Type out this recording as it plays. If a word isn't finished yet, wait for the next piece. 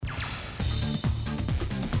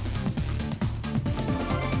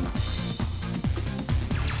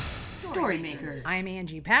Storymakers. I'm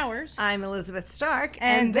Angie Powers. I'm Elizabeth Stark.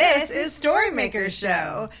 And this is Storymakers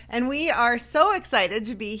Show. And we are so excited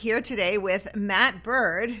to be here today with Matt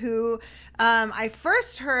Bird, who I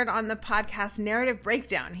first heard on the podcast Narrative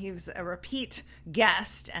Breakdown. He was a repeat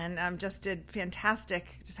guest and just did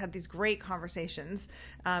fantastic, just had these great conversations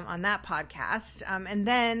on that podcast. And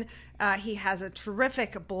then he has a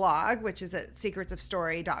terrific blog, which is at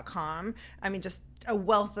secretsofstory.com. I mean, just a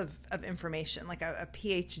wealth of information, like a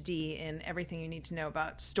PhD in everything you need to know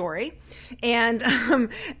about story. And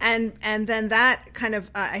then that kind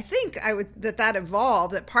of, I think that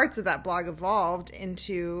evolved, that parts of that blog evolved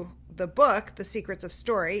into the book, The Secrets of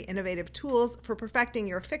Story, Innovative Tools for Perfecting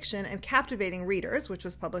Your Fiction and Captivating Readers, which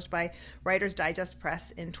was published by Writer's Digest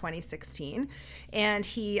Press in 2016. And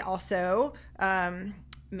he also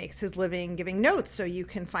makes his living giving notes, so you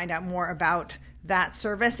can find out more about that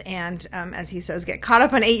service and, as he says, get caught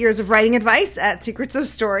up on 8 years of writing advice at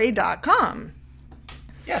secretsofstory.com.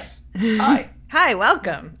 Yes. Hi. Hi,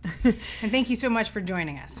 welcome. And thank you so much for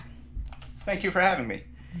joining us. Thank you for having me.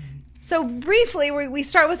 So briefly, we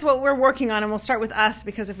start with what we're working on, and we'll start with us,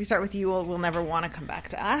 because if we start with you, we'll never want to come back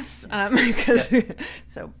to us. But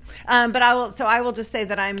I will just say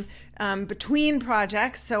that I'm between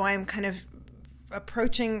projects, so I'm kind of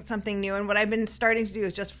approaching something new, and what I've been starting to do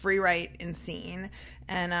is just free write in scene,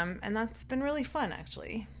 and that's been really fun,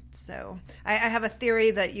 actually. So I have a theory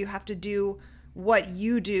that you have to do what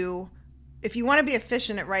you do. If you want to be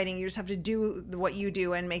efficient at writing, you just have to do what you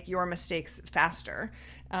do and make your mistakes faster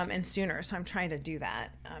and sooner. So I'm trying to do that.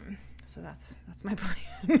 So that's my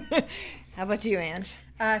plan. How about you, Ange?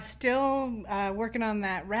 Still working on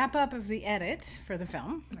that wrap up of the edit for the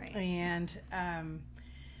film, right. And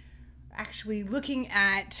actually looking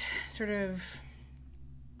at sort of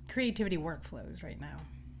creativity workflows right now.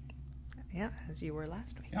 Yeah, as you were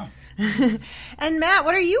last week. Yeah. And Matt,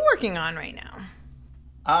 what are you working on right now?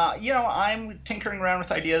 I'm tinkering around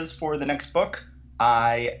with ideas for the next book.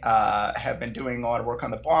 I have been doing a lot of work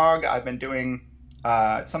on the blog. I've been doing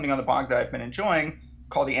something on the blog that I've been enjoying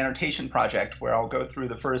called the Annotation Project, where I'll go through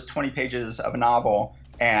the first 20 pages of a novel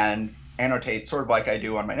and annotate, sort of like I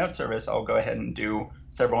do on my note service. I'll go ahead and do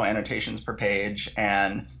several annotations per page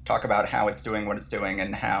and talk about how it's doing what it's doing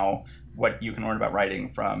and what you can learn about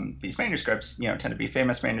writing from these manuscripts, tend to be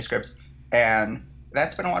famous manuscripts. And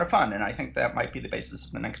that's been a lot of fun, and I think that might be the basis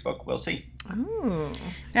of the next book. We'll see. Oh.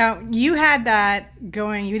 Now, you had that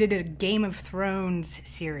going, you did a Game of Thrones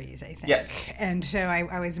series, I think. Yes. And so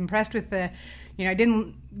I was impressed with I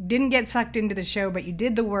didn't get sucked into the show, but you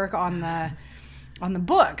did the work on the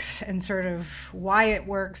books and sort of why it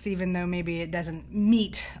works, even though maybe it doesn't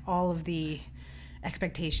meet all of the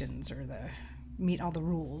expectations or meet all the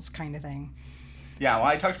rules kind of thing. Yeah, well,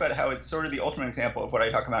 I talked about how it's sort of the ultimate example of what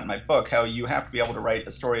I talk about in my book, how you have to be able to write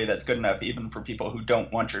a story that's good enough even for people who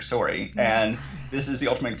don't want your story. And this is the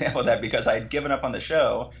ultimate example of that, because I had given up on the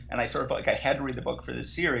show, and I sort of felt like I had to read the book for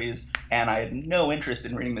this series, and I had no interest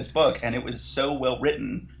in reading this book, and it was so well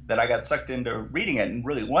written that I got sucked into reading it and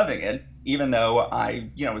really loving it, even though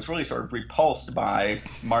I, was really sort of repulsed by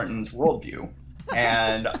Martin's worldview.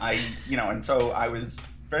 And and so I was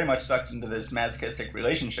very much sucked into this masochistic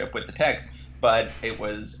relationship with the text. But it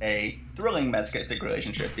was a thrilling masochistic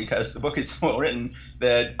relationship because the book is so well written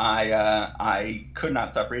that I could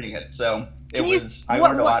not stop reading it. So I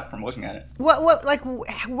learned a lot from looking at it. What like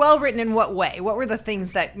well written in what way? What were the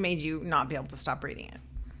things that made you not be able to stop reading it?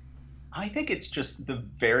 I think it's just the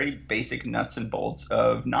very basic nuts and bolts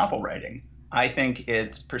of novel writing. I think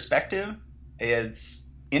it's perspective, it's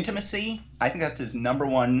intimacy. I think that's his number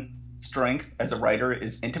one strength as a writer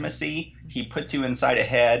is intimacy. He puts you inside a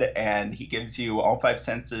head and he gives you all five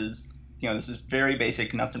senses. This is very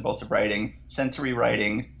basic nuts and bolts of writing, sensory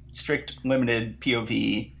writing, strict limited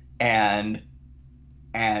POV, and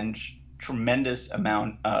tremendous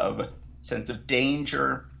amount of sense of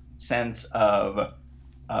danger, sense of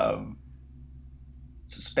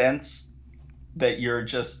suspense, that you're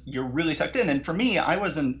really sucked in. And for me,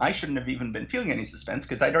 I shouldn't have even been feeling any suspense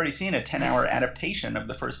because I'd already seen a 10-hour adaptation of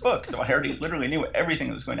the first book. So I already literally knew everything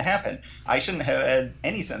that was going to happen. I shouldn't have had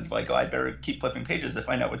any sense of I'd better keep flipping pages to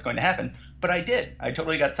find out what's going to happen. But I did. I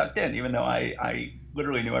totally got sucked in, even though I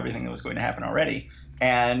literally knew everything that was going to happen already.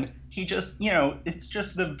 And he just, it's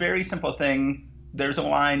just the very simple thing. There's a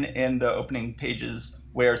line in the opening pages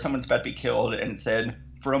where someone's about to be killed and it said,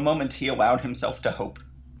 for a moment he allowed himself to hope.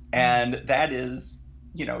 And that is,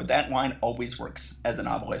 that line always works as a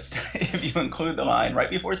novelist. If you include the line right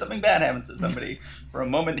before something bad happens to somebody, for a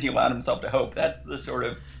moment he allowed himself to hope. That's the sort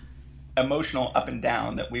of emotional up and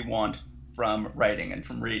down that we want from writing and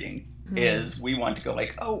from reading. is we want to go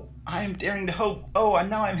like, oh, I'm daring to hope. Oh, and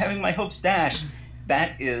now I'm having my hopes dashed.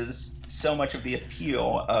 That is so much of the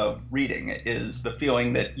appeal of reading, is the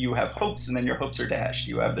feeling that you have hopes and then your hopes are dashed.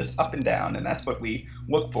 You have this up and down, and that's what we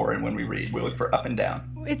look for. And when we read, we look for up and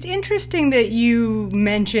down. It's interesting that you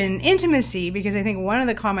mention intimacy, because I think one of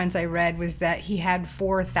the comments I read was that he had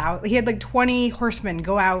 4,000, he had like 20 horsemen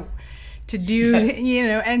go out to do,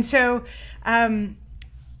 Yes.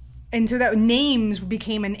 And so that names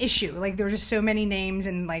became an issue. Like there were just so many names,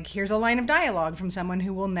 and like here's a line of dialogue from someone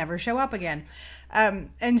who will never show up again.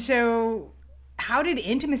 And so how did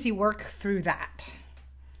intimacy work through that?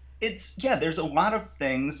 There's a lot of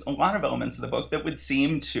things, a lot of elements of the book that would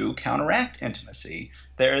seem to counteract intimacy.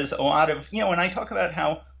 There's a lot of, when I talk about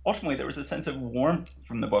how ultimately there was a sense of warmth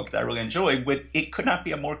from the book that I really enjoyed, it could not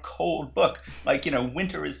be a more cold book. Like,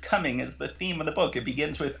 winter is coming is the theme of the book. It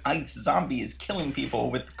begins with ice, zombies, killing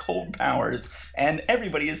people with cold powers, and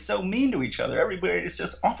everybody is so mean to each other. Everybody is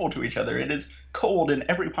just awful to each other. It is cold in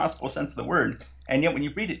every possible sense of the word. And yet when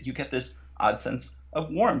you read it, you get this odd sense of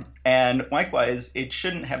warmth. And likewise, it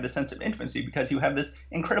shouldn't have the sense of intimacy because you have this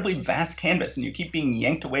incredibly vast canvas and you keep being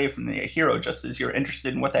yanked away from the hero just as you're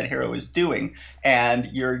interested in what that hero is doing. And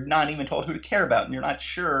you're not even told who to care about, and you're not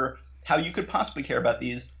sure how you could possibly care about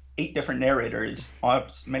these 8 different narrators,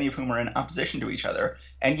 many of whom are in opposition to each other.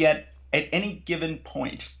 And yet, at any given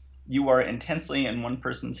point, you are intensely in one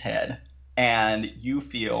person's head and you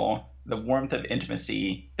feel the warmth of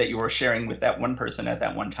intimacy that you are sharing with that one person at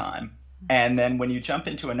that one time. And then when you jump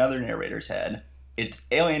into another narrator's head, it's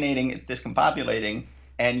alienating, it's discombobulating,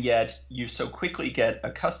 and yet you so quickly get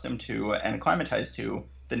accustomed to and acclimatized to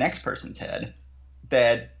the next person's head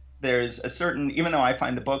that there's a certain, even though I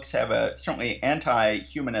find the books have a certainly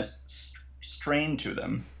anti-humanist strain to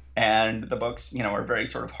them, and the books, are very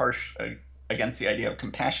sort of harsh against the idea of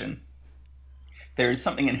compassion, there's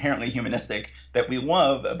something inherently humanistic that we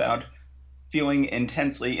love about feeling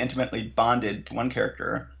intensely, intimately bonded to one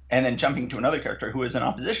character and then jumping to another character who is in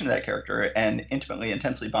opposition to that character and intimately,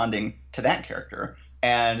 intensely bonding to that character.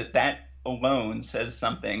 And that alone says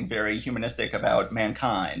something very humanistic about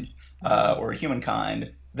mankind or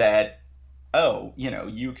humankind, that,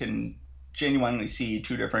 you can genuinely see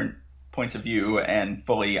 2 different points of view and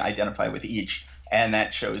fully identify with each. And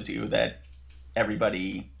that shows you that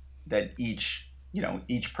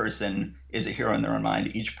each person is a hero in their own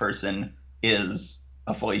mind. Each person is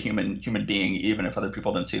a fully human being, even if other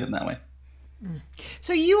people don't see them that way.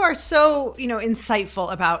 So you are so,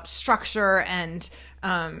 insightful about structure and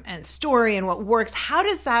story and what works. How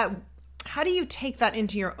do you take that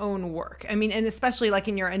into your own work? I mean, and especially like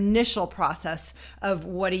in your initial process of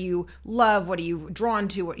what do you love, what are you drawn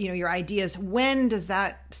to, your ideas, when does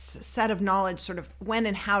that set of knowledge when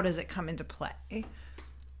and how does it come into play?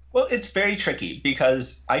 Well, it's very tricky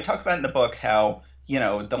because I talk about in the book how,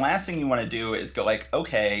 the last thing you want to do is go like,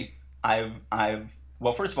 okay,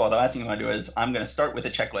 well, first of all, the last thing you want to do is I'm going to start with a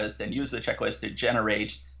checklist and use the checklist to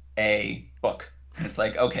generate a book. And it's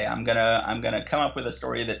like, okay, I'm gonna come up with a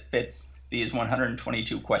story that fits these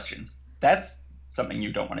 122 questions. That's something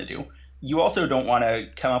you don't want to do. You also don't want to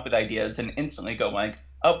come up with ideas and instantly go like,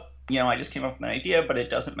 oh, I just came up with an idea, but it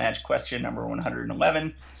doesn't match question number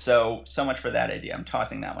 111. So much for that idea. I'm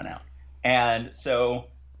tossing that one out. And so,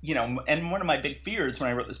 and one of my big fears when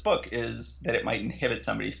I wrote this book is that it might inhibit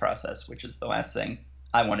somebody's process, which is the last thing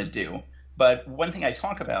I want to do. But one thing I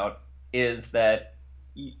talk about is that,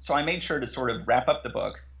 so I made sure to sort of wrap up the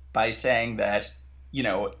book by saying that,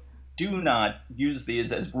 do not use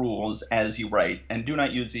these as rules as you write, and do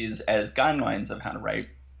not use these as guidelines of how to write.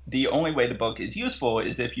 The only way the book is useful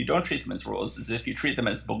is if you don't treat them as rules, is if you treat them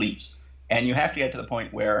as beliefs. And you have to get to the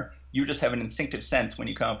point where you just have an instinctive sense when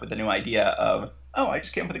you come up with a new idea of, oh, I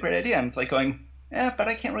just came up with a great idea. And it's like going, but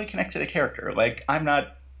I can't really connect to the character. Like, I'm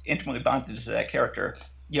not intimately bonded to that character.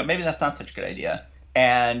 Maybe that's not such a good idea.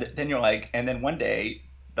 And then you're like, and then one day,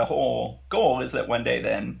 the whole goal is that one day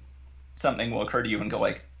then something will occur to you and go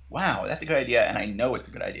like, wow, that's a good idea, and I know it's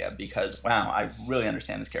a good idea because, wow, I really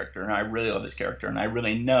understand this character, and I really love this character, and I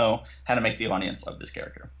really know how to make the audience love this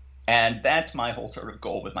character. And that's my whole sort of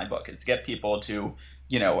goal with my book, is to get people to,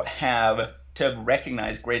 to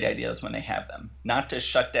recognize great ideas when they have them, not to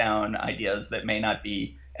shut down ideas that may not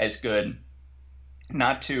be as good,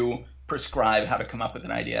 not to prescribe how to come up with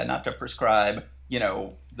an idea, not to prescribe,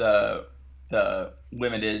 the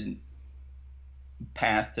limited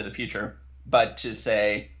path to the future, but to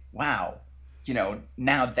say, wow,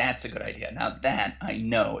 now that's a good idea. Now that I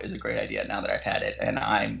know is a great idea now that I've had it, and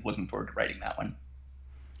I'm looking forward to writing that one.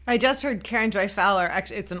 I just heard Karen Joy Fowler,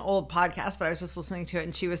 actually it's an old podcast, but I was just listening to it,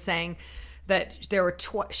 and she was saying that there were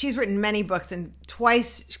she's written many books, and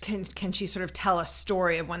twice can she sort of tell a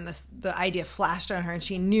story of when the idea flashed on her and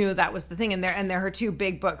she knew that was the thing. And they're her two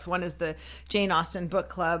big books. One is the Jane Austen Book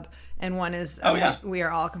Club, and one is We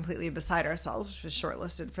Are All Completely Beside Ourselves, which was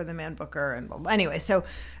shortlisted for the Man Booker. And anyway, so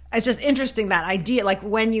it's just interesting, that idea, like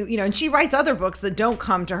when you know, and she writes other books that don't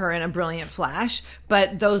come to her in a brilliant flash,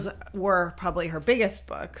 but those were probably her biggest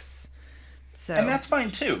books. So, and that's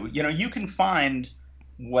fine too. You know, you can find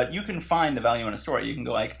the value in a story. You can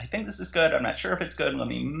go like, I think this is good. I'm not sure if it's good. Let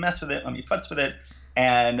me mess with it. Let me futz with it.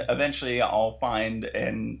 And eventually I'll find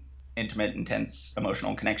an intimate, intense,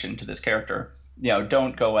 emotional connection to this character. You know,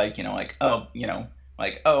 don't go like,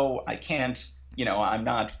 oh, I can't, I'm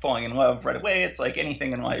not falling in love right away. It's like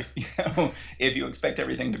anything in life, if you expect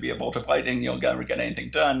everything to be a bolt of lightning, you'll never get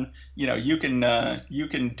anything done. You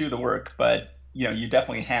can do the work, but you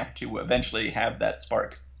definitely have to eventually have that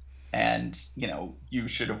spark. And, you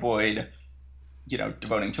should avoid,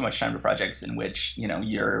 devoting too much time to projects in which,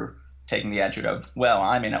 you're taking the attitude of, well,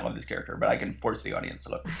 I may not love this character, but I can force the audience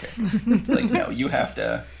to love this character. Like, no, you have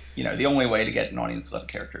to, the only way to get an audience to love a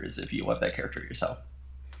character is if you love that character yourself.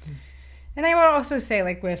 And I would also say,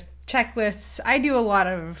 like, with checklists,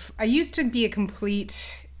 I used to be a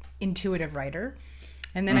complete intuitive writer.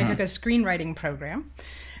 And then I took a screenwriting program.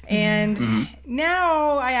 And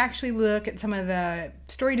now I actually look at some of the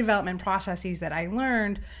story development processes that I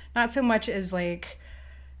learned, not so much as like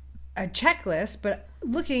a checklist, but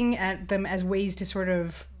looking at them as ways to sort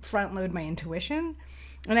of front load my intuition.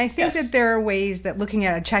 And I think that there are ways that looking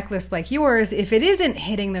at a checklist like yours, if it isn't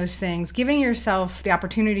hitting those things, giving yourself the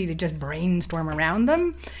opportunity to just brainstorm around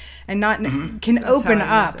them and not can open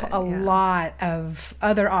up a lot of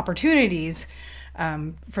other opportunities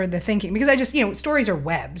for the thinking, because I just, stories are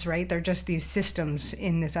webs, right? They're just these systems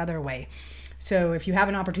in this other way. So if you have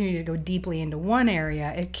an opportunity to go deeply into one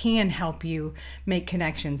area, it can help you make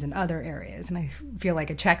connections in other areas. And I feel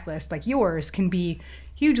like a checklist like yours can be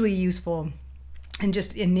hugely useful in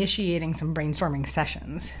just initiating some brainstorming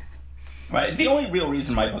sessions. Right. The only real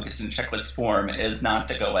reason my book is in checklist form is not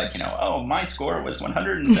to go like, oh, my score was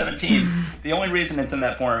 117. The only reason it's in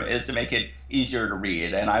that form is to make it easier to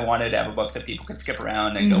read. And I wanted to have a book that people could skip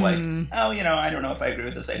around and go like, oh, I don't know if I agree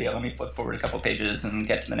with this idea. Let me flip forward a couple pages and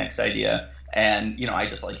get to the next idea. And, I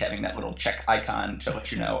just like having that little check icon to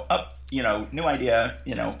let you know, new idea,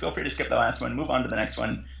 feel free to skip the last one, move on to the next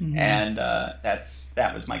one. And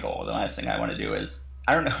that was my goal. The last thing I want to do is,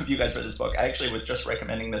 I don't know if you guys read this book. I actually was just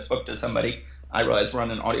recommending this book to somebody. I realize we're on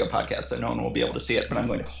an audio podcast, so no one will be able to see it, but I'm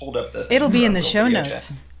going to hold up the... It'll be in the show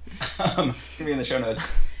notes. It'll be in the show notes.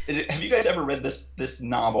 Have you guys ever read this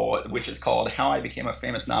novel, which is called How I Became a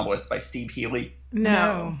Famous Novelist by Steve Healy?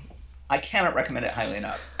 No. I cannot recommend it highly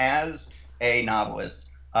enough. As a novelist,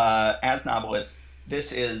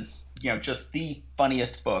 this is, just the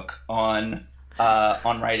funniest book on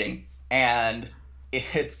writing. And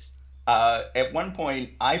it's... at one point,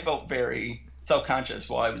 I felt very self-conscious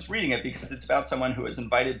while I was reading it, because it's about someone who is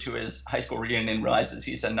invited to his high school reunion and realizes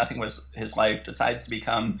he's done nothing with his life, decides to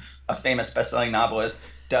become a famous best-selling novelist,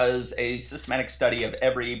 does a systematic study of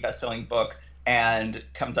every best-selling book, and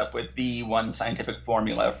comes up with the one scientific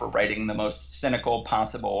formula for writing the most cynical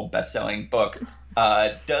possible best-selling book.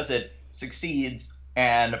 Does it, succeeds,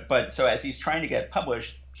 but so as he's trying to get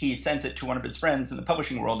published, he sends it to one of his friends in the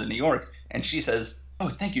publishing world in New York, and she says, oh,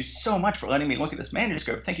 thank you so much for letting me look at this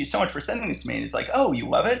manuscript. Thank you so much for sending this to me. And he's like, oh, you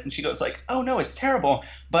love it? And she goes like, oh, no, it's terrible.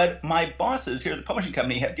 But my bosses here at the publishing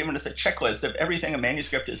company have given us a checklist of everything a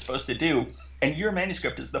manuscript is supposed to do. And your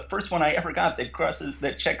manuscript is the first one I ever got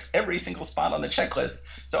that checks every single spot on the checklist.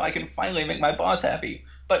 So I can finally make my boss happy.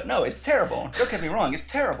 But no, it's terrible. Don't get me wrong, it's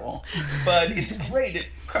terrible. But it's great. It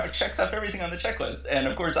checks off everything on the checklist. And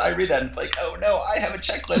of course, I read that and it's like, oh no, I have a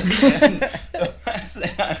checklist. And the last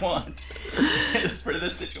thing I want is for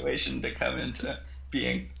this situation to come into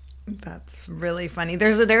being. That's really funny. There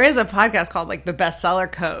is a podcast called like The Bestseller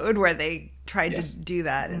Code where they tried to do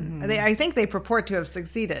that. And I think they purport to have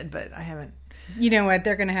succeeded, but I haven't. You know what?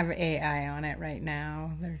 They're going to have AI on it right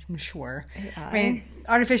now. I'm sure. AI? I mean,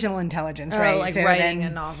 artificial intelligence, right? Like so writing a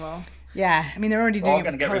novel. Yeah. I mean, they're already doing all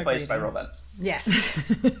going to get replaced by robots. Yes.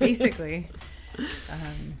 Basically.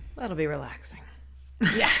 That'll be relaxing.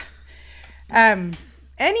 Yeah.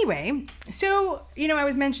 Anyway, so, I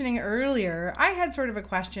was mentioning earlier, I had sort of a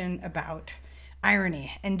question about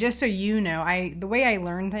irony. And just so you know, the way I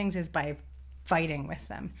learn things is by fighting with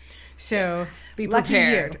them. So be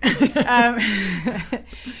prepared.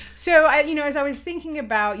 So as I was thinking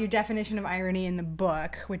about your definition of irony in the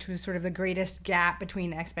book, which was sort of the greatest gap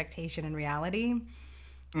between expectation and reality,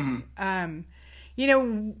 and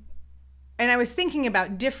I was thinking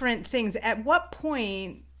about different things. At what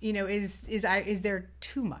point, is there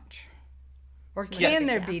too much? Or can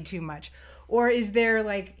there be too much? Or is there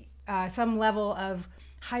like some level of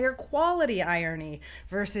higher quality irony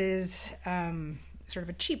versus sort of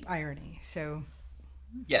a cheap irony? So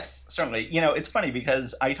yes, certainly. It's funny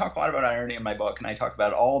because I talk a lot about irony in my book, and I talk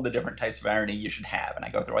about all the different types of irony you should have, and I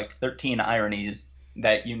go through like 13 ironies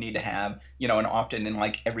that you need to have, and often in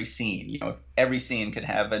like every scene, if every scene could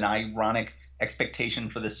have an ironic expectation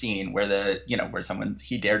for the scene where where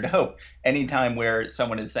he dared to hope. Anytime where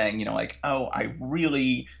someone is saying, like, oh, I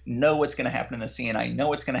really know what's going to happen in the scene. I know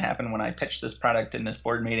what's going to happen when I pitch this product in this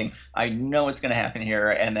board meeting. I know what's going to happen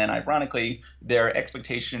here. And then ironically, their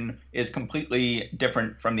expectation is completely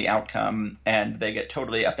different from the outcome and they get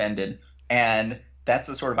totally upended. And that's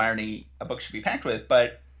the sort of irony a book should be packed with.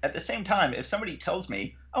 But at the same time, if somebody tells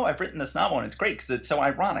me, oh, I've written this novel and it's great because it's so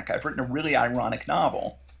ironic. I've written a really ironic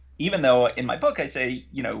novel. Even though in my book I say,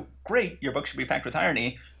 great, your book should be packed with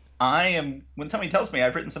irony, when somebody tells me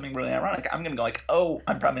I've written something really ironic, I'm going to go like, oh,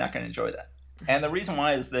 I'm probably not going to enjoy that. And the reason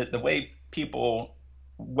why is that the way people,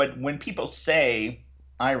 when people say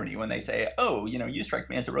irony, when they say, oh, you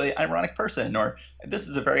strike me as a really ironic person, or this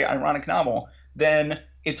is a very ironic novel, then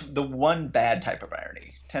it's the one bad type of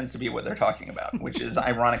irony tends to be what they're talking about, which is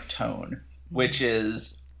ironic tone, which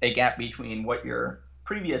is a gap between what your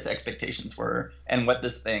previous expectations were and what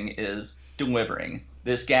this thing is delivering.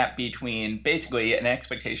 This gap between basically an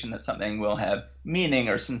expectation that something will have meaning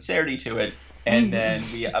or sincerity to it, and then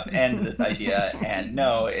we upend this idea and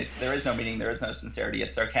no, there is no meaning, there is no sincerity,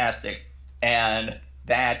 it's sarcastic. And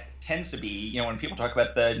that tends to be, when people talk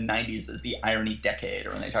about the 90s as the irony decade,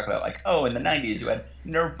 or when they talk about like, oh, in the 90s you had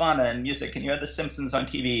Nirvana and music, and you had The Simpsons on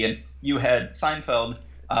TV, and you had Seinfeld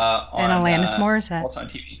and Alanis Morissette. Also on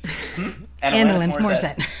TV. And Alanis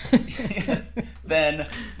Morissette. Yes. Then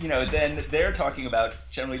they're talking about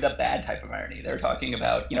generally the bad type of irony. They're talking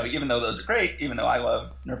about, even though those are great, even though I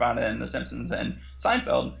love Nirvana and The Simpsons and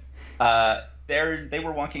Seinfeld, they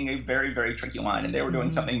were walking a very, very tricky line, and they were doing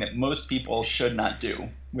something that most people should not do,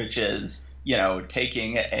 which is,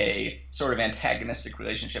 taking a sort of antagonistic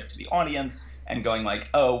relationship to the audience and going like,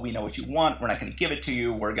 oh, we know what you want. We're not going to give it to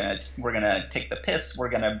you. We're gonna take the piss. We're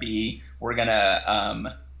gonna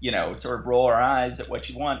sort of roll our eyes at what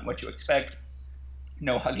you want, what you expect.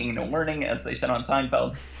 No hugging, no learning, as they said on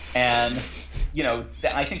Seinfeld. And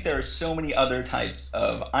I think there are so many other types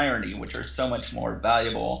of irony which are so much more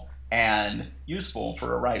valuable and useful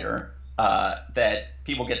for a writer that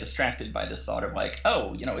people get distracted by this thought of like,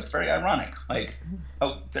 oh, it's very ironic. Like,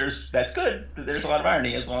 oh, that's good. There's a lot of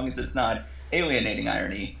irony as long as it's not alienating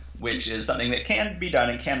irony, which is something that can be done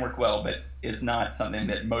and can work well, but is not something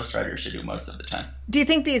that most writers should do most of the time. Do you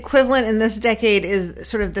think the equivalent in this decade is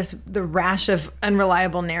sort of the rash of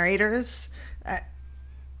unreliable narrators? I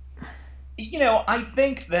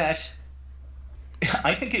think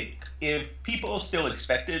if people still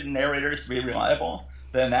expected narrators to be reliable,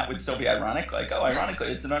 then that would still be ironic. Like, oh, ironically,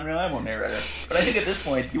 it's an unreliable narrator. But I think at this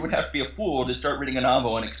point, you would have to be a fool to start reading a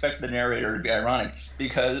novel and expect the narrator to be ironic,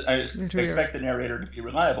 because expect the narrator to be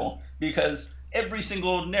reliable, because every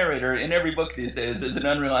single narrator in every book these days is an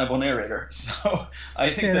unreliable narrator. So I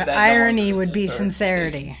think that irony would be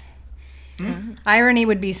sincerity. Irony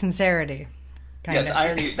would be sincerity. Yes,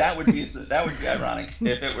 irony. That would be ironic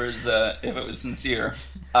if it was sincere.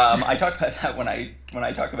 I talk about that when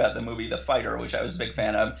I talk about the movie The Fighter, which I was a big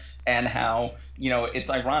fan of, and how it's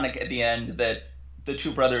ironic at the end that the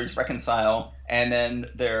two brothers reconcile, and then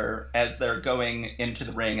as they're going into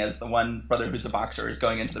the ring, as the one brother who's a boxer is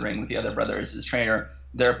going into the ring with the other brother as his trainer,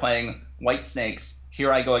 they're playing White Snakes.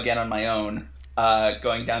 Here I go again on my own.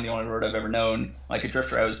 Going down the only road I've ever known, like a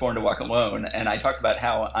drifter, I was born to walk alone. And I talk about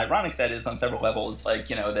how ironic that is on several levels, like,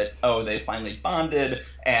 that, oh, they finally bonded,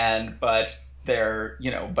 but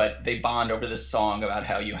they bond over this song about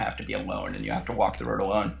how you have to be alone and you have to walk the road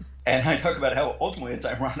alone. And I talk about how ultimately it's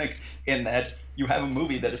ironic in that you have a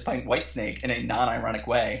movie that is playing Whitesnake in a non-ironic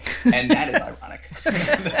way, and that is ironic.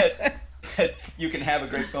 that you can have a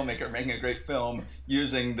great filmmaker making a great film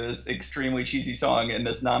using this extremely cheesy song in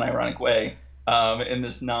this non-ironic way. In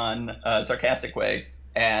this non-sarcastic way,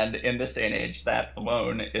 and in this day and age, that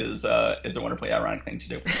alone is a wonderfully ironic thing to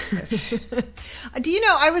do. Do you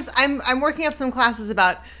know? I'm working up some classes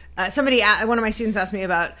about one of my students asked me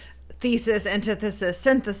about thesis, antithesis,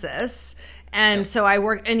 synthesis, and so I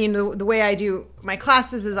work. And the way I do my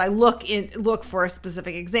classes is I look for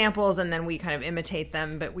specific examples, and then we kind of imitate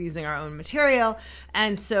them, but we're using our own material.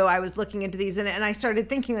 And so I was looking into these, and I started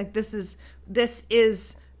thinking like this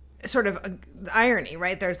is sort of irony,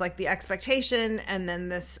 right? There's like the expectation and then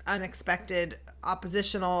this unexpected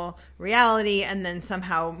oppositional reality, and then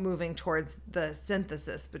somehow moving towards the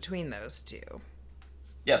synthesis between those two.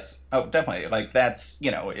 Yes. Oh, definitely. Like that's,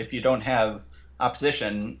 if you don't have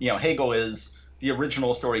opposition, Hegel is the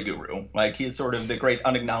original story guru. Like he's sort of the great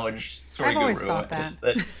unacknowledged story I've guru. always thought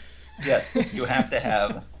that. Yes, you have to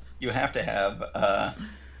have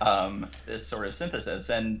this sort of synthesis,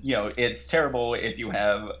 and it's terrible if you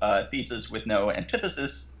have a thesis with no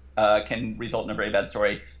antithesis. Can result in a very bad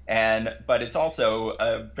story, but it's also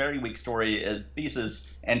a very weak story is thesis,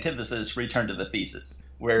 antithesis, return to the thesis.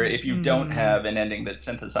 Where if you don't have an ending that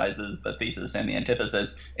synthesizes the thesis and the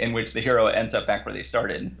antithesis, in which the hero ends up back where they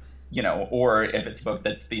started, or if it's a book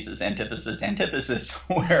that's thesis, antithesis, antithesis,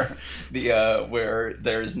 where where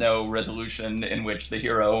there's no resolution, in which the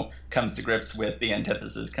hero comes to grips with the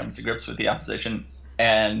antithesis, comes to grips with the opposition,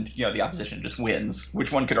 and the opposition just wins,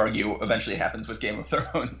 which one could argue eventually happens with Game of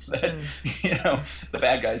Thrones, that the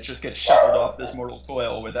bad guys just get shuffled off this mortal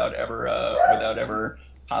coil without ever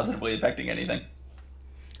positively affecting anything.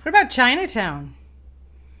 What about Chinatown?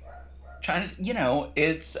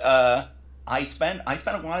 It's I spent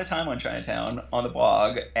a lot of time on Chinatown on the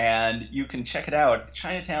blog, and you can check it out.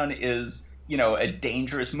 Chinatown is, a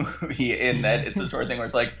dangerous movie in that it's the sort of thing where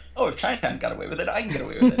it's like, oh, if Chinatown got away with it, I can get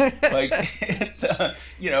away with it. Like it's,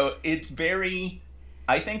 it's very.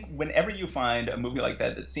 I think whenever you find a movie like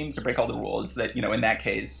that seems to break all the rules, that in that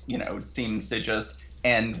case, seems to just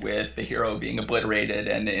end with the hero being obliterated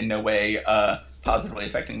and in no way positively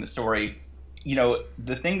affecting the story.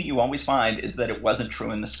 The thing that you always find is that it wasn't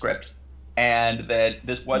true in the script. And that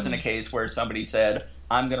this wasn't a case where somebody said,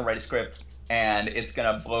 I'm going to write a script and it's going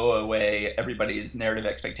to blow away everybody's narrative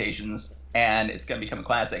expectations and it's going to become a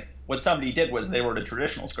classic. What somebody did was they wrote a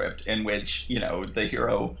traditional script in which, the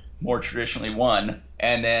hero more traditionally won.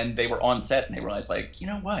 And then they were on set and they realized, like, you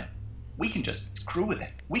know what? We can just screw with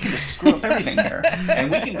it. We can just screw up everything here. And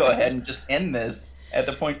we can go ahead and just end this at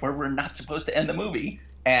the point where we're not supposed to end the movie.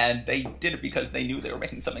 And they did it because they knew they were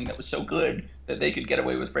making something that was so good that they could get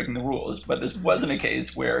away with breaking the rules. But this wasn't a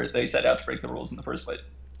case where they set out to break the rules in the first place.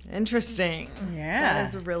 Interesting. Yeah. That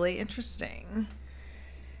is really interesting.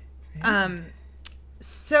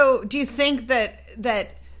 So do you think that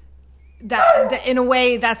in a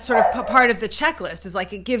way that's sort of part of the checklist, is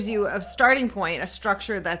like it gives you a starting point, a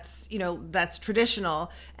structure that's that's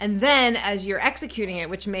traditional, and then as you're executing it,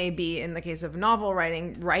 which may be in the case of novel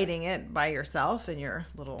writing it by yourself in your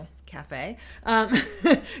little cafe,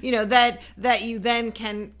 that you then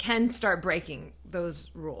can start breaking those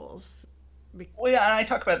rules. Well, yeah, and I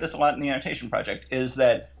talk about this a lot in the Annotation Project, is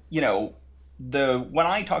that what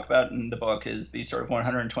I talk about in the book is these sort of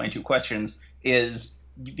 122 questions is.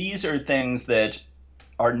 These are things that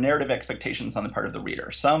are narrative expectations on the part of the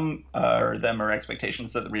reader. Some of them are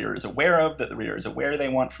expectations that the reader is aware of, that the reader is aware they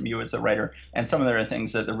want from you as a writer, and some of them are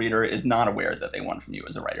things that the reader is not aware that they want from you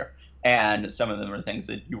as a writer. And some of them are things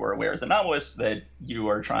that you are aware as a novelist that you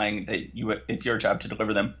are trying, it's your job to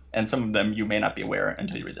deliver them, and some of them you may not be aware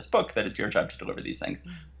until you read this book that it's your job to deliver these things.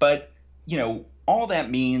 But, all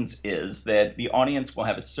that means is that the audience will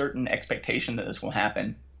have a certain expectation that this will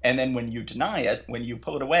happen. And then when you deny it, when you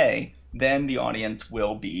pull it away, then the audience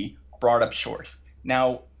will be brought up short.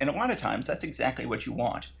 Now, in a lot of times, that's exactly what you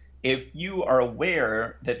want. If you are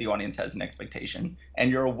aware that the audience has an expectation, and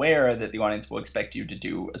you're aware that the audience will expect you to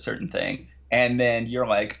do a certain thing, and then you're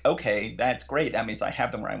like, okay, that's great. That means I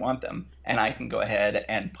have them where I want them, and I can go ahead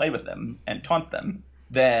and play with them and taunt them,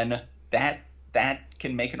 then that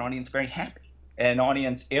can make an audience very happy. An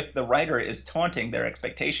audience, if the writer is taunting their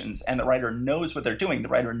expectations and the writer knows what they're doing, the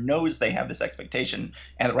writer knows they have this expectation,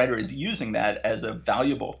 and the writer is using that as a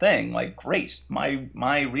valuable thing, like, great,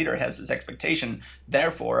 my reader has this expectation,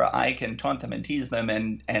 therefore I can taunt them and tease them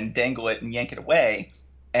and dangle it and yank it away,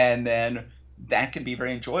 and then that can be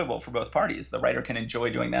very enjoyable for both parties. The writer can enjoy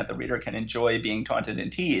doing that, the reader can enjoy being taunted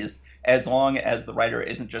and teased, as long as the writer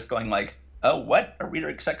isn't just going like, oh, what? A reader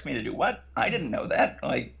expects me to do what? I didn't know that.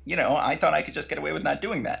 Like, I thought I could just get away with not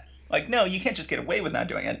doing that. Like, no, you can't just get away with not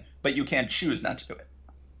doing it, but you can choose not to do it.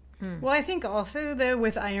 Well, I think also, though,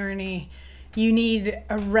 with irony, you need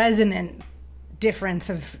a resonant difference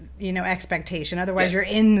of, expectation. Otherwise, Yes. you're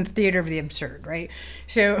in the theater of the absurd, right?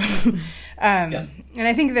 So, Yes. and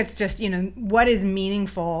I think that's just, what is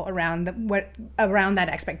meaningful around that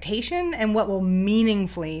expectation, and what will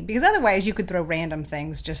meaningfully, because otherwise you could throw random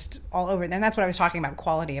things just all over. And that's what I was talking about,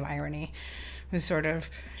 quality of irony, was sort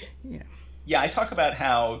of, Yeah, I talk about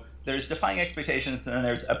how there's defying expectations and then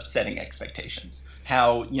there's upsetting expectations.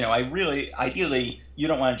 how, ideally, you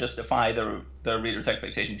don't want to just defy the reader's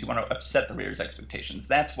expectations. You want to upset the reader's expectations.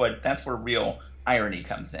 That's where real irony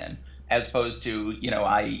comes in, as opposed to,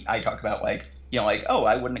 I talk about oh,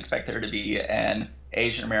 I wouldn't expect there to be an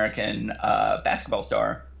Asian American basketball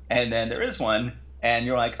star, and then there is one, and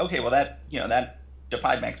you're like, okay, well that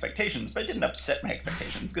defied my expectations, but it didn't upset my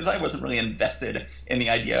expectations because I wasn't really invested in the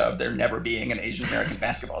idea of there never being an Asian American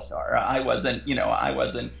basketball star. I wasn't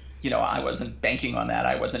banking on that.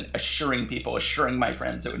 I wasn't assuring my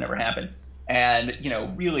friends it would never happen. And,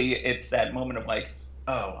 really it's that moment of like,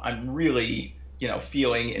 oh, I'm really,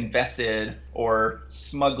 feeling invested or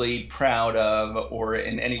smugly proud of, or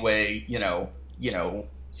in any way,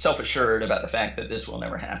 self-assured about the fact that this will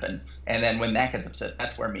never happen. And then when that gets upset,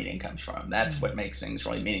 that's where meaning comes from. That's what makes things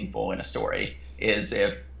really meaningful in a story, is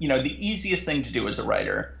if, the easiest thing to do as a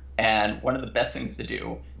writer, and one of the best things to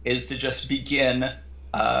do, is to just begin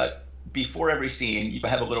before every scene, you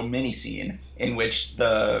have a little mini scene in which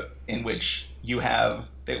you have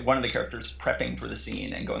one of the characters prepping for the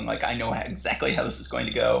scene and going like, I know exactly how this is going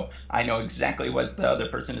to go. I know exactly what the other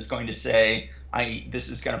person is going to say. This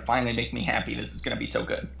is going to finally make me happy. This is going to be so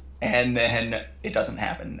good. And then it doesn't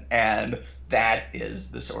happen. And that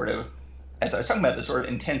is the sort of, as I was talking about, the sort of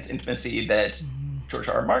intense intimacy that George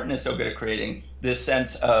R. R. Martin is so good at creating, this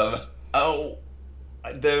sense of, I'm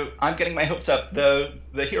getting my hopes up. The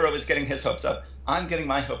hero is getting his hopes up. I'm getting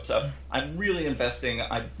my hopes up. I'm really investing.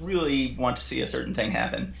 I really want to see a certain thing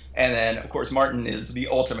happen. And then, of course, Martin is the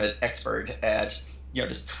ultimate expert at,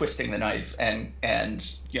 just twisting the knife and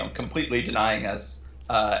completely denying us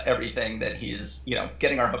everything that he's,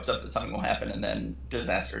 getting our hopes up that something will happen, and then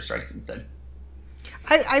disaster strikes instead.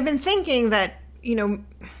 I've been thinking that,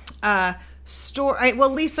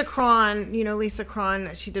 Lisa Cron,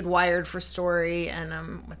 she did Wired for Story,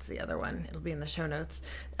 and what's the other one? It'll be in the show notes.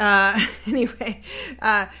 Anyway,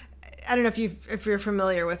 I don't know if you're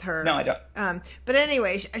familiar with her. No, I don't. But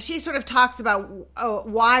anyway, she sort of talks about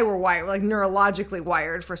why we're wired, like neurologically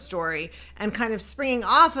wired for story, and kind of springing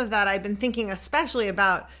off of that, I've been thinking especially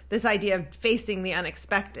about this idea of facing the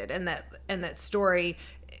unexpected, and that story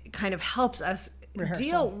kind of helps us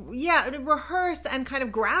rehearse and kind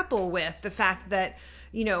of grapple with the fact that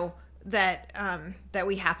that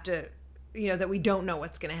we have to, that we don't know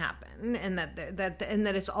what's going to happen, and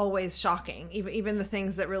that it's always shocking, even the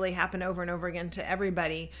things that really happen over and over again to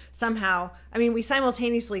everybody. Somehow, I mean, we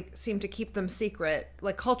simultaneously seem to keep them secret.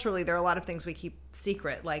 Like culturally, there are a lot of things we keep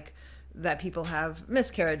secret, like that people have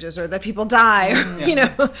miscarriages or that people die,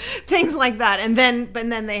 or things like that. And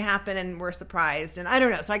then they happen and we're surprised. And I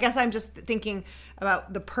don't know. So I guess I'm just thinking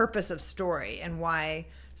about the purpose of story and why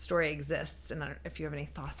story exists. And I don't know if you have any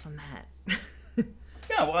thoughts on that.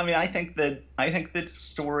 Yeah, well, I mean, I think that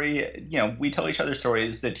story, we tell each other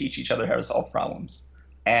stories that teach each other how to solve problems,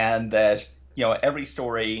 and that, every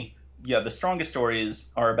story, the strongest stories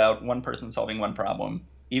are about one person solving one problem,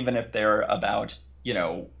 even if they're about,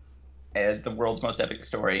 the world's most epic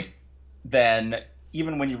story. Then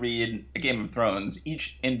even when you read A Game of Thrones,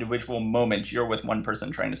 each individual moment you're with one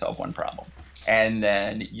person trying to solve one problem, and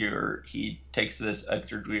then he takes this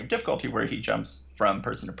extra degree of difficulty where he jumps from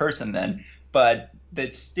person to person then. But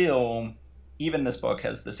that still, even this book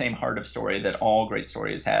has the same heart of story that all great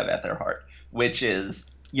stories have at their heart, which is,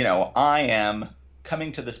 I am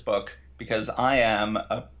coming to this book because I am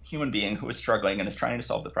a human being who is struggling and is trying to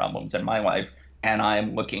solve the problems in my life, and I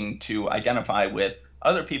am looking to identify with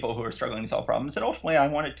other people who are struggling to solve problems, and ultimately I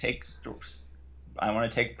want to take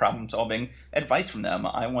problem-solving advice from them.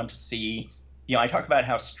 I want to see, I talk about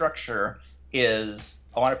how structure is,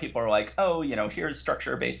 a lot of people are like, oh, here's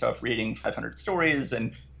structure based off reading 500 stories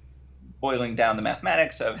and boiling down the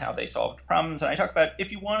mathematics of how they solved problems. And I talk about,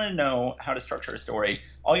 if you want to know how to structure a story,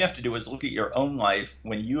 all you have to do is look at your own life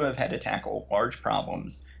when you have had to tackle large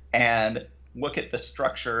problems, and look at the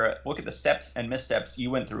structure, look at the steps and missteps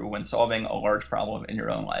you went through when solving a large problem in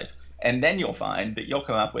your own life. And then you'll find that you'll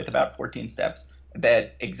come up with about 14 steps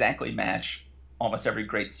that exactly match almost every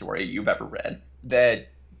great story you've ever read. That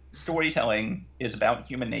storytelling is about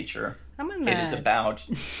human nature. I'm going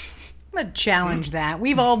to challenge that.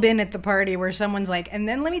 We've all been at the party where someone's like, and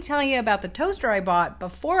then let me tell you about the toaster I bought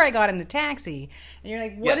before I got in the taxi. And you're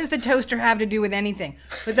like, what does the toaster have to do with anything?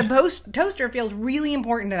 But the toaster feels really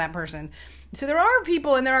important to that person. So there are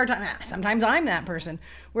people, and there are times, sometimes I'm that person,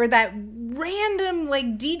 where that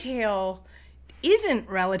random detail isn't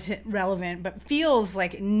relevant, but feels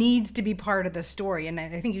like it needs to be part of the story. And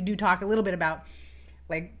I think you do talk a little bit about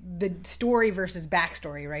the story versus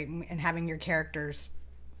backstory, right? And having your characters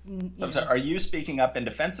So I'm sorry, are you speaking up in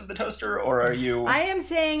defense of the toaster, or are you? I am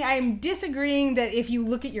saying I'm disagreeing that if you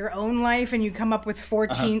look at your own life and you come up with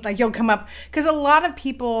 14, like you'll come up, because a lot of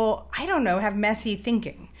people, I don't know, have messy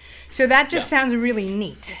thinking. So that just sounds really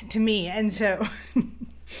neat to me. And so.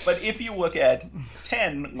 But if you look at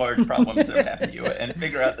 10 large problems that have happened to you and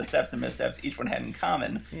figure out the steps and missteps each one had in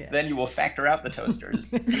common, then you will factor out the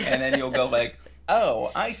toasters. And then you'll go like, oh,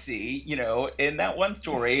 I see, in that one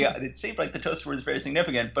story, it seemed like the toaster was very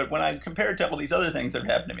significant. But when I compare it to all these other things that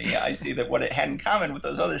have happened to me, I see that what it had in common with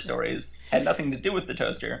those other stories had nothing to do with the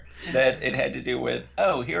toaster, that it had to do with,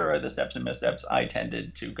 oh, here are the steps and missteps I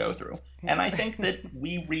tended to go through. And I think that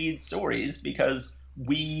we read stories because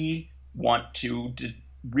we want to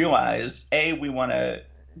realize, A, we want to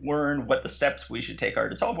learn what the steps we should take are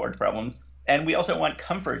to solve large problems, and we also want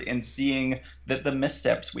comfort in seeing that the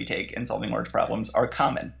missteps we take in solving large problems are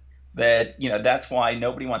common. That, that's why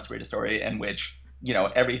nobody wants to read a story in which,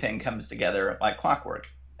 everything comes together like clockwork.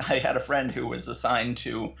 I had a friend who was assigned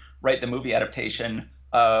to write the movie adaptation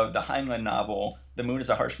of the Heinlein novel, The Moon is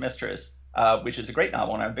a Harsh Mistress, which is a great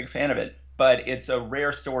novel, and I'm a big fan of it. But it's a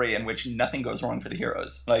rare story in which nothing goes wrong for the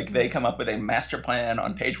heroes. Like, they come up with a master plan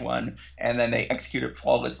on page 1, and then they execute it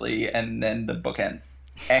flawlessly, and then the book ends.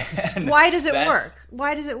 And why does it work?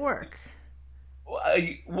 Why does it work?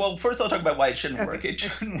 Well, first I'll talk about why it shouldn't work. It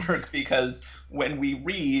shouldn't work because when we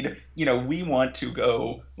read, we want to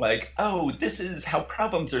go like, oh, this is how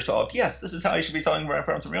problems are solved. Yes, this is how I should be solving my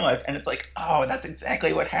problems in real life. And it's like, oh, that's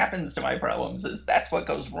exactly what happens to my problems. That's what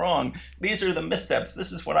goes wrong. These are the missteps.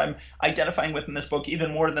 This is what I'm identifying with in this book,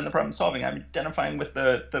 even more than the problem solving. I'm identifying with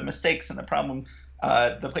the mistakes and the problem,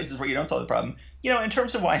 the places where you don't solve the problem. In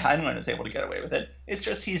terms of why Heinlein is able to get away with it, it's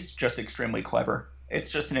just he's just extremely clever. It's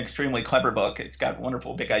just an extremely clever book. It's got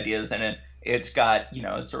wonderful big ideas in it. It's got,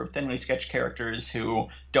 sort of thinly sketched characters who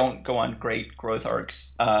don't go on great growth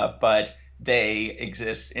arcs, but they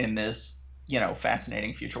exist in this,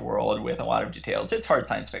 fascinating future world with a lot of details. It's hard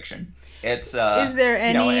science fiction. It's is there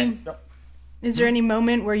any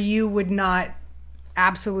moment where you would not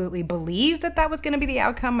absolutely believe that was going to be the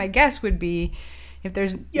outcome? My guess would be if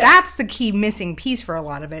there's that's the key missing piece for a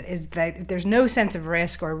lot of it, is that if there's no sense of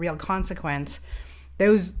risk or real consequence,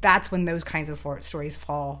 that's when those kinds of stories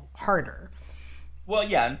fall harder. Well,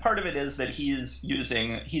 yeah, and part of it is that he's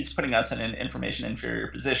putting us in an information inferior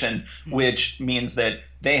position, which means that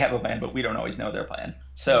they have a plan, but we don't always know their plan.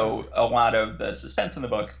 So a lot of the suspense in the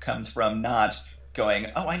book comes from not going,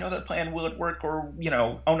 oh, I know that plan, will it work? Or,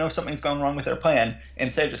 oh no, something's gone wrong with their plan.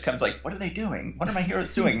 Instead, it just comes like, what are they doing? What are my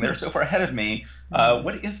heroes doing? They're so far ahead of me.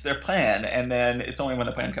 What is their plan? And then it's only when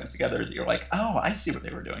the plan comes together that you're like, oh, I see what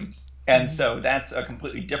they were doing. And so that's a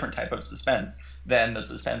completely different type of suspense than the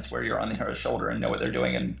suspense where you're on the hero's shoulder and know what they're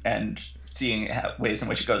doing and seeing ways in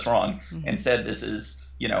which it goes wrong. Instead, this is,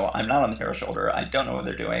 I'm not on the hero's shoulder. I don't know what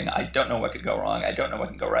they're doing. I don't know what could go wrong. I don't know what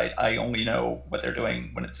can go right. I only know what they're doing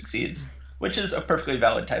when it succeeds, which is a perfectly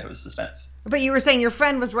valid type of suspense. But you were saying your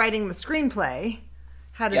friend was writing the screenplay.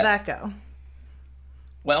 How did that go?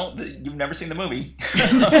 Well, you've never seen the movie.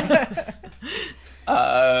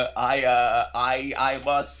 I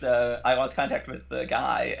lost contact with the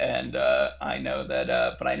guy, and I know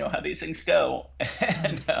that, but I know how these things go,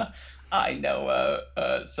 and I know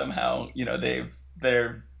somehow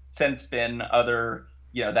there've since been other,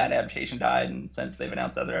 that adaptation died, and since they've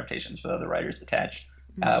announced other adaptations with other writers attached,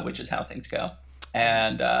 which is how things go,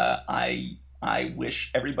 and I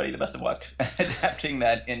wish everybody the best of luck adapting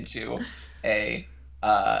that into a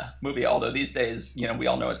movie. Although these days, we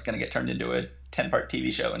all know it's going to get turned into a 10-part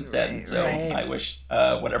TV show instead. I wish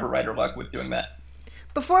whatever writer luck with doing that.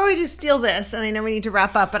 Before we do Steal This, and I know we need to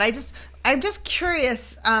wrap up, but I'm just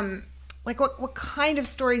curious, what kind of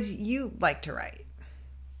stories you like to write?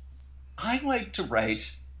 I like to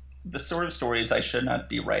write the sort of stories I should not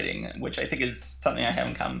be writing, which I think is something I have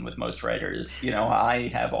in common with most writers.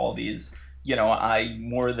 I have all these, I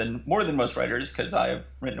more than most writers, because I've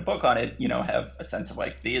written a book on it, have a sense of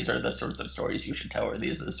like, these are the sorts of stories you should tell, or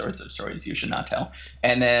these are the sorts of stories you should not tell.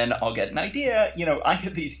 And then I'll get an idea. I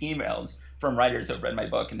get these emails from writers who have read my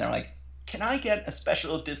book, and they're like, can I get a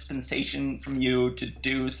special dispensation from you to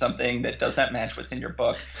do something that does not match what's in your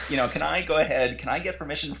book? Can I get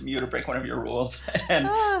permission from you to break one of your rules? And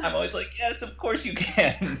I'm always like, yes, of course you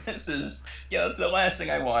can. This is, it's the last thing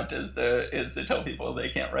I want is to tell people they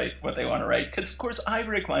can't write what they want to write. Because, of course, I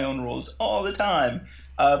break my own rules all the time.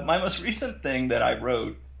 My most recent thing that I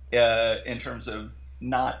wrote in terms of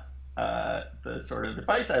not the sort of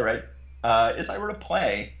advice I write is I wrote a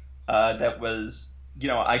play that was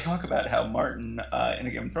I talk about how Martin in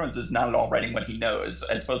A Game of Thrones is not at all writing what he knows,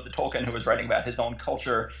 as opposed to Tolkien, who was writing about his own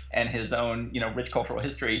culture and his own, rich cultural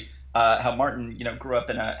history. How Martin, grew up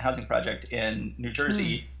in a housing project in New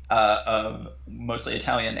Jersey of mostly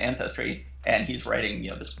Italian ancestry, and he's writing,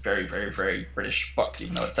 this very, very, very British book,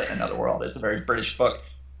 even though it's set in another world. It's a very British book,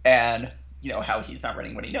 and how he's not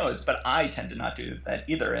writing what he knows. But I tend to not do that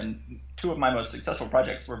either. And two of my most successful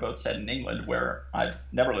projects were both set in England, where I've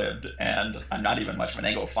never lived, and I'm not even much of an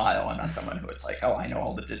Anglophile. I'm not someone who it's like, oh, I know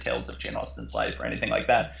all the details of Jane Austen's life or anything like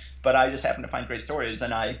that. But I just happen to find great stories,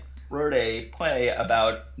 and I wrote a play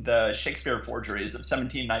about the Shakespeare forgeries of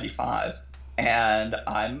 1795, and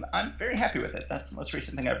I'm very happy with it. That's the most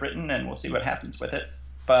recent thing I've written, and we'll see what happens with it.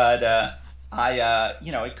 But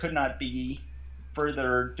it could not be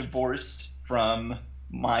further divorced from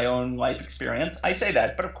my own life experience. I say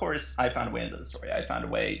that, but of course I found a way into the story. I found a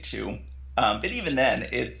way to, but even then,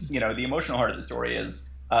 it's, the emotional heart of the story is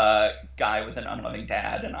a guy with an unloving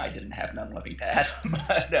dad, and I didn't have an unloving dad,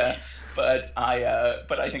 but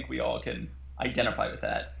I think we all can identify with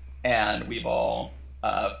that, and we've all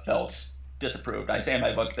felt disapproved. I say in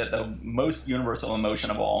my book that the most universal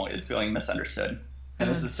emotion of all is feeling misunderstood. And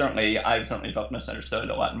this is I've certainly felt misunderstood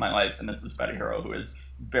a lot in my life, and this is about a hero who is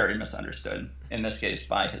very misunderstood, in this case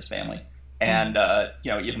by his family. And,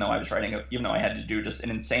 even though I had to do just an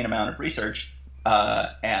insane amount of research,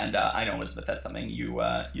 and I know, Elizabeth, that's something you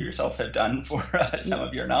yourself have done for some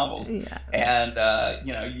of your novels. Yeah. And,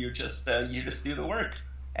 you just do the work.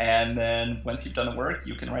 And then once you've done the work,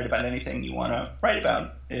 you can write about anything you want to write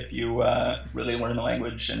about if you really learn the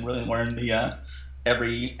language and really learn the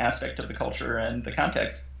every aspect of the culture and the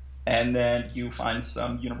context, and then you find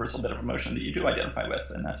some universal bit of emotion that you do identify with,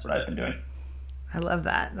 and that's what I've been doing. I love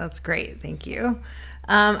that. That's great. Thank you.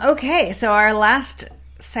 Okay, so our last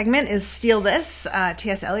segment is Steal This.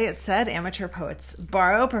 T.S. Eliot said, amateur poets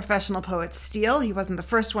borrow, professional poets steal. He wasn't the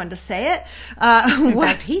first one to say it. In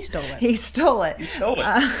fact, he stole it. He stole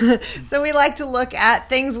it. So we like to look at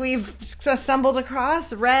things we've stumbled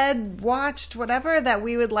across, read, watched, whatever, that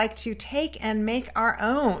we would like to take and make our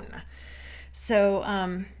own. So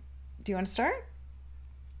do you want to start?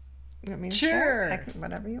 You want me to Sure. start?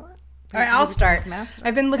 Whatever you want. All right, I'll start.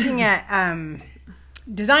 I've been looking at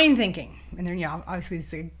design thinking. And then,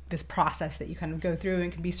 obviously this process that you kind of go through, and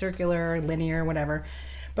it can be circular, linear, whatever.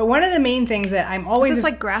 But one of the main things that I'm always... Is this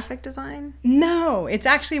like graphic design? No, it's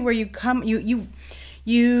actually where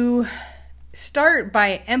you start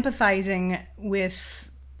by empathizing with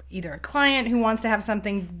either a client who wants to have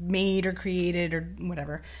something made or created or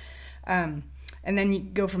whatever. And then you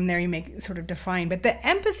go from there, you make sort of define. But the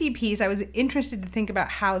empathy piece, I was interested to think about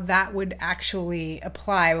how that would actually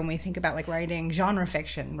apply when we think about like writing genre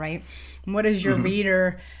fiction, right? What does your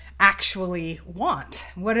reader actually want?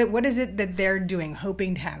 What is it that they're doing,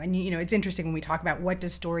 hoping to have? And, it's interesting when we talk about what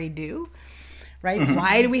does story do, right?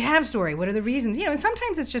 Why do we have story? What are the reasons? And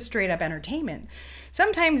sometimes it's just straight up entertainment.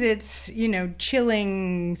 Sometimes it's,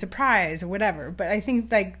 chilling surprise or whatever. But I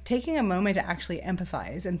think like taking a moment to actually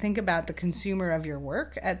empathize and think about the consumer of your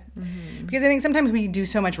work because I think sometimes we do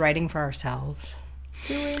so much writing for ourselves.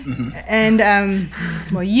 Do we? And,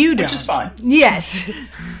 well, you don't. Which is fine. Yes.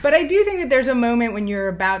 But I do think that there's a moment when you're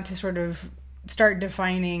about to sort of start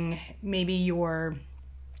defining maybe your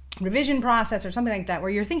revision process or something like that, where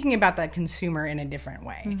you're thinking about the consumer in a different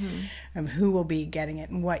way of who will be getting it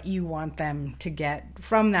and what you want them to get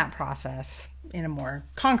from that process in a more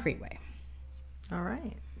concrete way. All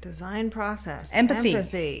right. Design process.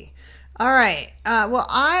 Empathy. All right. Well,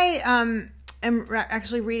 I am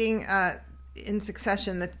actually reading in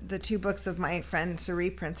succession the two books of my friend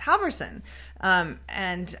Sari Prince Halverson.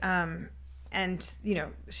 And,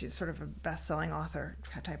 she's sort of a best-selling author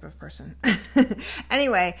type of person.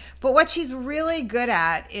 Anyway, but what she's really good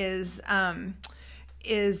at is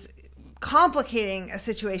complicating a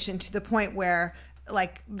situation to the point where,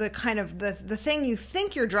 like, the kind of the thing you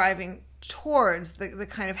think you're driving towards, the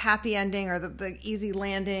kind of happy ending or the easy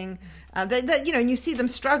landing, that you see them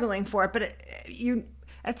struggling for it, but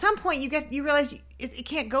at some point you realize it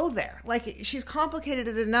can't go there. Like, she's complicated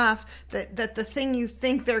it enough that the thing you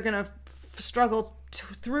think they're going to struggle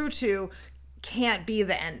through to can't be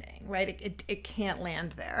the ending, right? It can't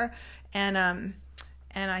land there, and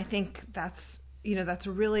I think that's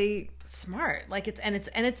really smart. Like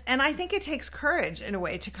and I think it takes courage in a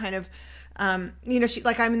way to kind of she,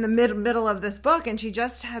 like, I'm in the middle of this book, and she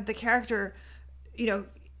just had the character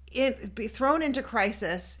be thrown into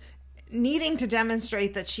crisis, needing to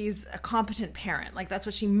demonstrate that she's a competent parent. Like, that's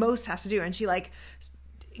what she most has to do, and she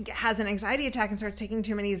has an anxiety attack and starts taking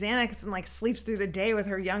too many Xanax and like sleeps through the day with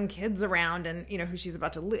her young kids around and, you know, who she's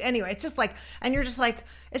about to lose. Anyway, it's just like, and you're just like,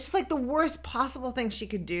 it's just like the worst possible thing she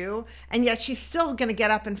could do. And yet she's still going to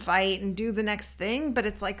get up and fight and do the next thing. But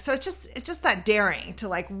it's like, so it's just that daring to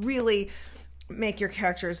like really make your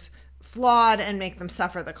characters flawed and make them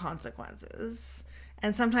suffer the consequences.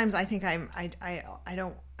 And sometimes I think I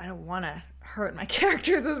don't want to hurt my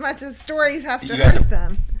characters as much as stories have to hurt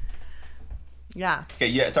them. Yeah. Okay.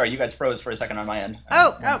 Yeah. Sorry, you guys froze for a second on my end.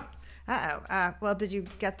 Well, did you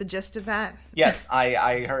get the gist of that? Yes,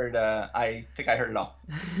 I heard. I think I heard it all.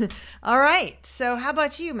 All right. So, how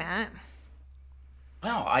about you, Matt?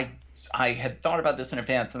 Well, I had thought about this in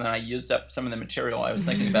advance, and then I used up some of the material I was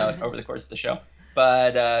thinking about over the course of the show.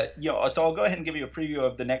 But so I'll go ahead and give you a preview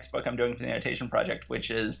of the next book I'm doing for the annotation project,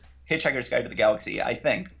 which is Hitchhiker's Guide to the Galaxy. I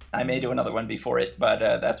think I may do another one before it, but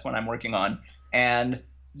that's one I'm working on, and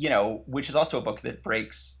which is also a book that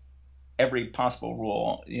breaks every possible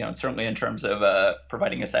rule. Certainly in terms of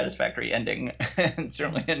providing a satisfactory ending, and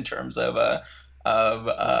certainly in terms of a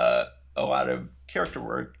lot of character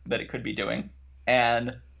work that it could be doing,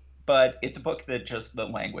 But it's a book that just the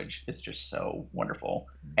language is just so wonderful.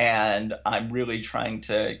 And I'm really trying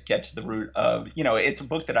to get to the root of, it's a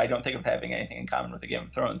book that I don't think of having anything in common with the Game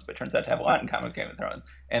of Thrones, but turns out to have a lot in common with Game of Thrones.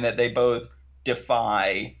 And that they both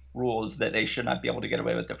defy rules that they should not be able to get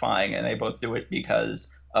away with defying. And they both do it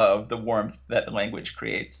because of the warmth that the language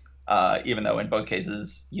creates. Even though in both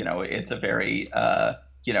cases, it's a very,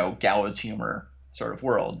 gallows humor sort of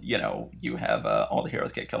world. You have all the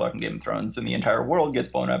heroes get killed off in Game of Thrones and the entire world gets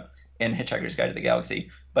blown up in Hitchhiker's Guide to the Galaxy.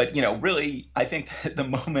 But, really, I think that the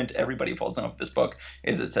moment everybody falls in love with this book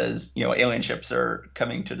is it says, alien ships are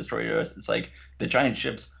coming to destroy Earth. It's like the giant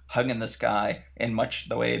ships hung in the sky in much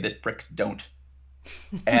the way that bricks don't.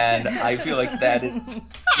 And I feel like that is,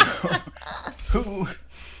 who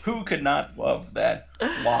could not love that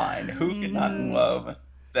line? Who could not love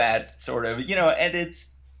that sort of, and it's,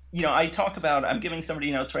 I talk about, I'm giving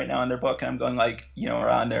somebody notes right now on their book, and I'm going like, or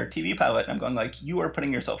on their TV pilot, and I'm going like, you are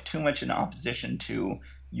putting yourself too much in opposition to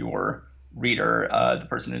your reader, the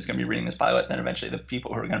person who's going to be reading this pilot, then eventually the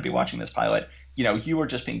people who are going to be watching this pilot. You are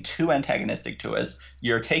just being too antagonistic to us.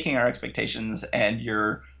 You're taking our expectations and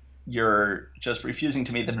you're just refusing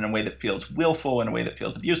to meet them in a way that feels willful, in a way that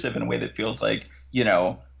feels abusive, in a way that feels like,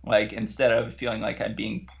 like instead of feeling like I'm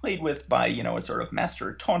being played with by, a sort of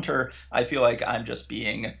master taunter, I feel like I'm just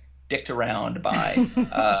being dicked around by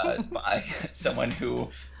by someone who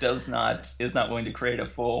is not willing to create a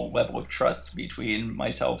full level of trust between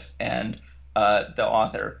myself and the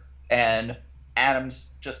author. And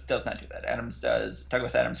Adams just does not do that.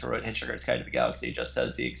 Douglas Adams, who wrote Hitchhiker's Guide to the Galaxy, just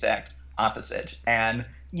does the exact opposite. And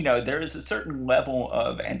there is a certain level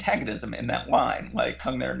of antagonism in that line, like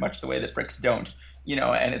hung there in much the way that bricks don't.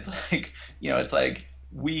 And it's like,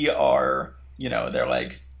 we are, they're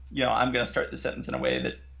like, I'm going to start the sentence in a way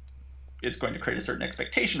that is going to create a certain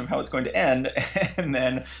expectation of how it's going to end. And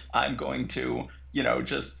then I'm going to,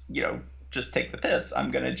 just take the piss.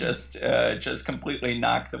 I'm going to just completely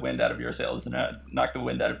knock the wind out of your sails and knock the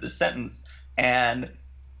wind out of this sentence. And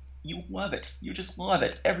you love it. You just love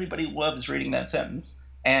it. Everybody loves reading that sentence.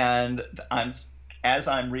 And as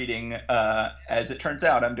I'm reading, as it turns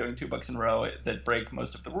out, I'm doing 2 books in a row that break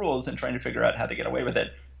most of the rules and trying to figure out how to get away with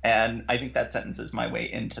it. And I think that sentence is my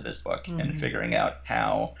way into this book, and figuring out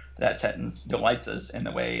how that sentence delights us in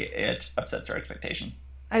the way it upsets our expectations.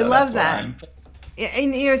 I love that. And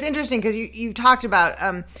it's interesting because you talked about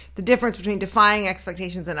the difference between defying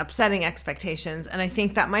expectations and upsetting expectations. And I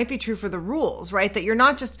think that might be true for the rules, right? That you're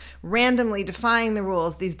not just randomly defying the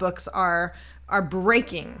rules. These books are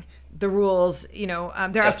breaking the rules,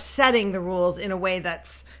 they're upsetting the rules in a way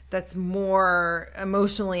that's more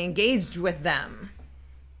emotionally engaged with them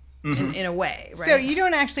in a way, right? So you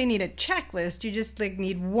don't actually need a checklist. You just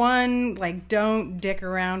need one, don't dick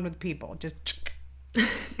around with people. Just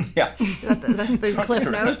yeah. That's the Cliff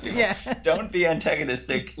Notes. Yeah. Don't be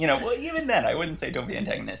antagonistic. Well, even then, I wouldn't say don't be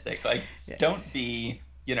antagonistic. Don't be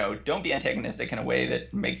antagonistic in a way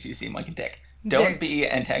that makes you seem like a dick. Don't be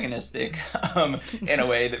antagonistic in a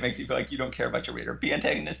way that makes you feel like you don't care about your reader. Be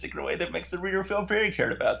antagonistic in a way that makes the reader feel very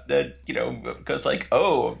cared about. That, goes like,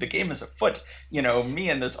 oh, the game is afoot.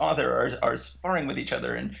 Me and this author are sparring with each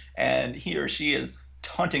other, and he or she is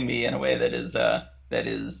taunting me in a way that is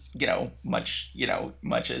much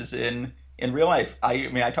as in real life.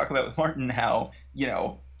 I talk about with Martin how,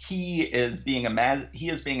 he is being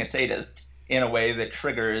a sadist in a way that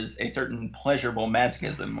triggers a certain pleasurable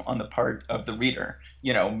masochism on the part of the reader.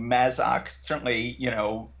 Mazak, certainly,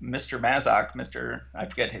 Mr. Mazak, I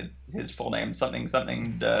forget his full name, something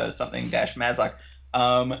dash Mazak,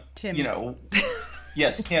 Tim. you know,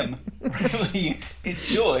 yes, Tim really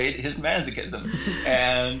enjoyed his masochism.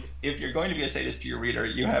 And if you're going to be a sadist to your reader,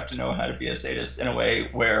 you have to know how to be a sadist in a way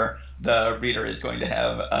where the reader is going to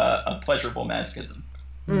have a pleasurable masochism.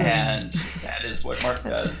 And that is what Mark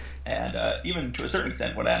does, and even to a certain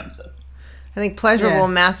extent what Adams does. I think pleasurable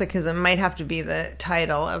masochism might have to be the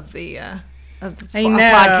title of the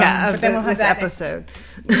podcast, of this episode.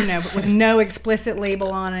 But with no explicit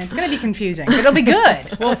label on it, it's going to be confusing. But it'll be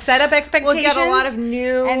good. We'll set up expectations. We'll get a lot of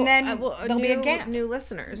new, and then there'll be a gap. New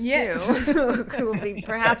listeners yes. too, who will be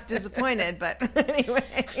perhaps disappointed. But anyway,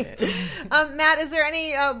 Matt, is there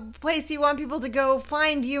any place you want people to go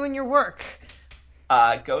find you and your work?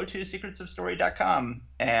 Go to secretsofstory.com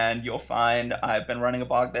and you'll find I've been running a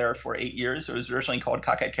blog there for 8 years. It was originally called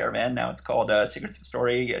Cockeyed Caravan. Now it's called Secrets of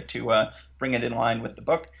Story to bring it in line with the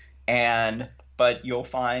book. But you'll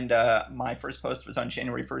find my first post was on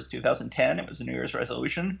January 1st, 2010. It was a New Year's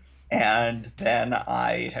resolution. And then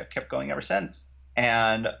I have kept going ever since.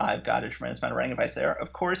 And I've got a tremendous amount of writing advice there.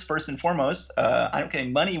 Of course, first and foremost, I don't get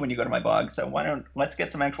any money when you go to my blog. So let's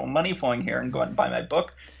get some actual money flowing here and go out and buy my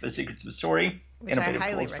book, The Secrets of Story. Innovative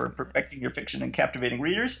tools for perfecting your fiction and captivating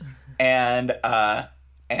readers, and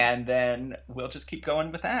then we'll just keep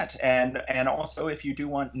going with that. And also, if you do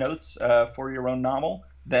want notes for your own novel,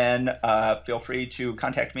 then feel free to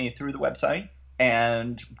contact me through the website,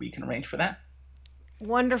 and we can arrange for that.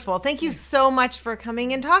 Wonderful! Thank you so much for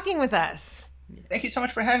coming and talking with us. Thank you so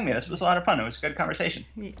much for having me. This was a lot of fun. It was a good conversation.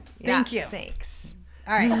 Thank you. Thanks.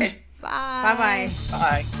 All right. Okay. Bye. Bye-bye.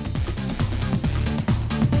 Bye.